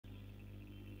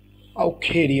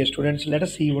Okay, dear students, let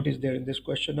us see what is there in this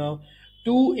question now.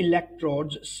 Two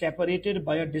electrodes separated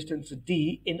by a distance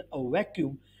d in a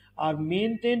vacuum are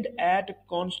maintained at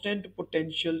constant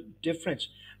potential difference.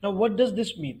 Now, what does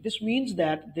this mean? This means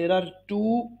that there are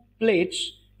two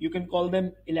plates, you can call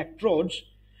them electrodes.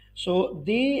 So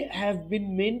they have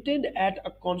been maintained at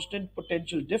a constant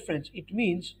potential difference. It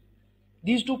means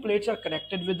these two plates are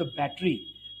connected with the battery,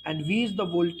 and V is the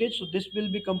voltage, so this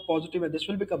will become positive and this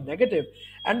will become negative,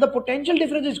 and the potential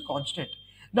difference is constant.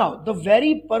 Now, the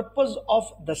very purpose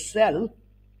of the cell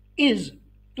is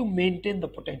to maintain the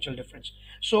potential difference.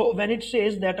 So when it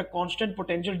says that a constant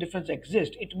potential difference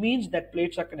exists, it means that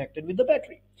plates are connected with the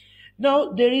battery.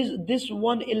 Now there is this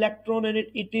one electron, and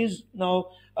it is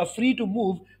now free to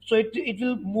move, so it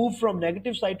will move from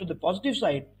negative side to the positive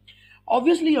side.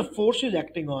 Obviously a force is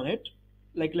acting on it,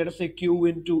 like let us say Q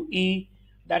into E.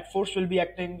 That force will be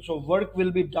acting, so work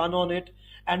will be done on it,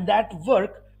 and that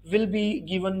work will be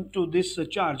given to this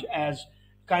charge as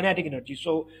kinetic energy.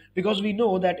 So because we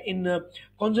know that in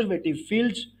conservative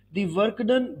fields, the work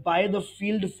done by the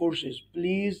field forces,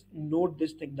 please note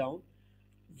this thing down,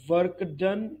 work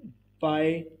done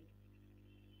by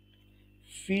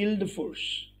field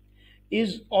force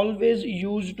is always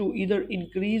used to either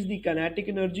increase the kinetic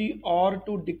energy or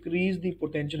to decrease the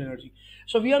potential energy.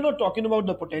 So we are not talking about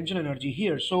the potential energy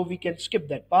here, so we can skip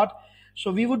that part.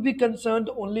 So we would be concerned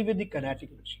only with the kinetic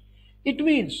energy. It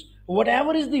means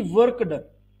whatever is the work done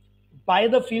by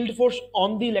the field force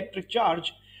on the electric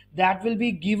charge, that will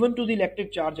be given to the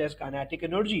electric charge as kinetic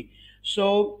energy.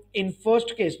 So in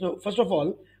first case, no, first of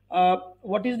all,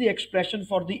 what is the expression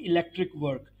for the electric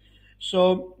work?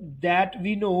 So that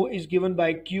we know is given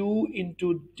by Q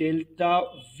into delta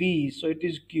V. So it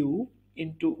is Q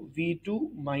into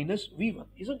V2 minus V1,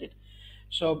 isn't it?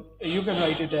 So you can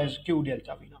write it as Q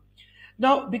delta V now.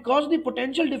 Now, because the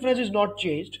potential difference is not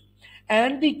changed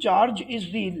and the charge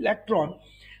is the electron,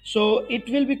 so it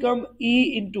will become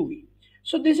E into V.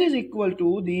 So this is equal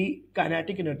to the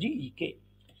kinetic energy Ek.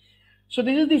 So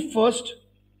this is the first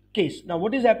case. Now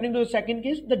what is happening to the second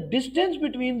case? The distance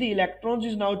between the electrons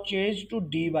is now changed to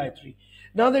d by 3.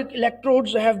 Now the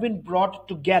electrodes have been brought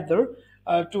together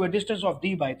to a distance of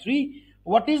d by 3.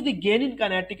 What is the gain in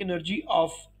kinetic energy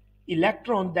of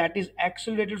electron that is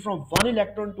accelerated from one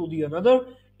electron to the another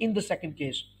in the second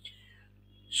case?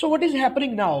 So what is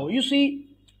happening now? You see,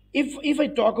 if I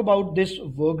talk about this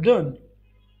work done,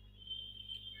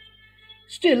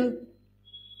 still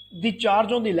the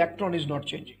charge on the electron is not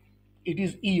changing. It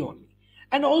is E only.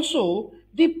 And also,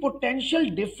 the potential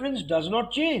difference does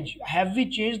not change. Have we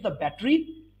changed the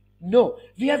battery? No,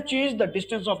 we have changed the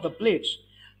distance of the plates.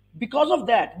 Because of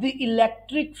that, the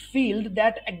electric field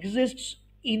that exists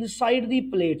inside the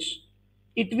plates,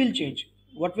 it will change.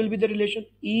 What will be the relation?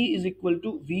 E is equal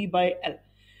to V by L.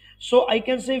 So I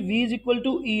can say V is equal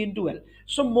to E into L.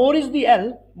 So more is the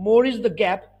L, more is the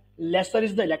gap, lesser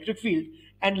is the electric field,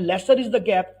 and lesser is the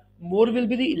gap, more will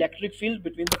be the electric field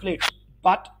between the plates.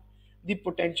 But the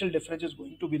potential difference is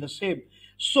going to be the same.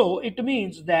 So it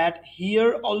means that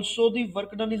here also the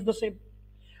work done is the same.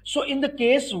 So in the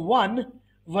case 1,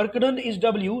 work done is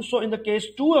W. So in the case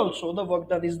 2 also, the work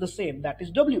done is the same, that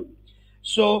is W.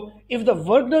 So if the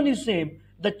work done is same,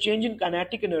 the change in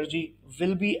kinetic energy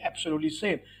will be absolutely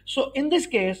same. So in this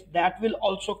case, that will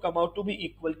also come out to be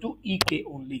equal to Ek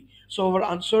only. So our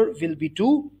answer will be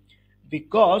 2,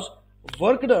 because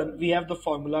work done, we have the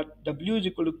formula W is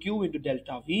equal to Q into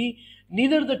delta V.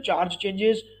 Neither the charge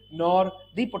changes nor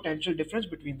the potential difference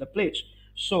between the plates.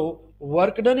 So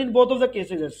work done in both of the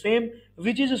cases is same,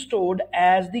 which is stored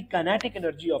as the kinetic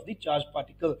energy of the charged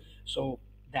particle. So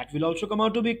that will also come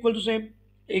out to be equal to same,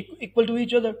 equal to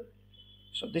each other.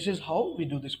 So this is how we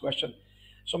do this question.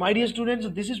 So my dear students,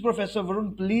 this is Professor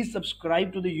Varun. Please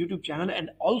subscribe to the YouTube channel, and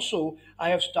also I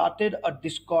have started a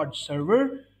Discord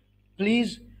server.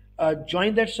 Please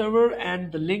join that server,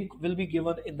 and the link will be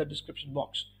given in the description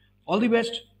box. All the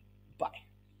best. Bye.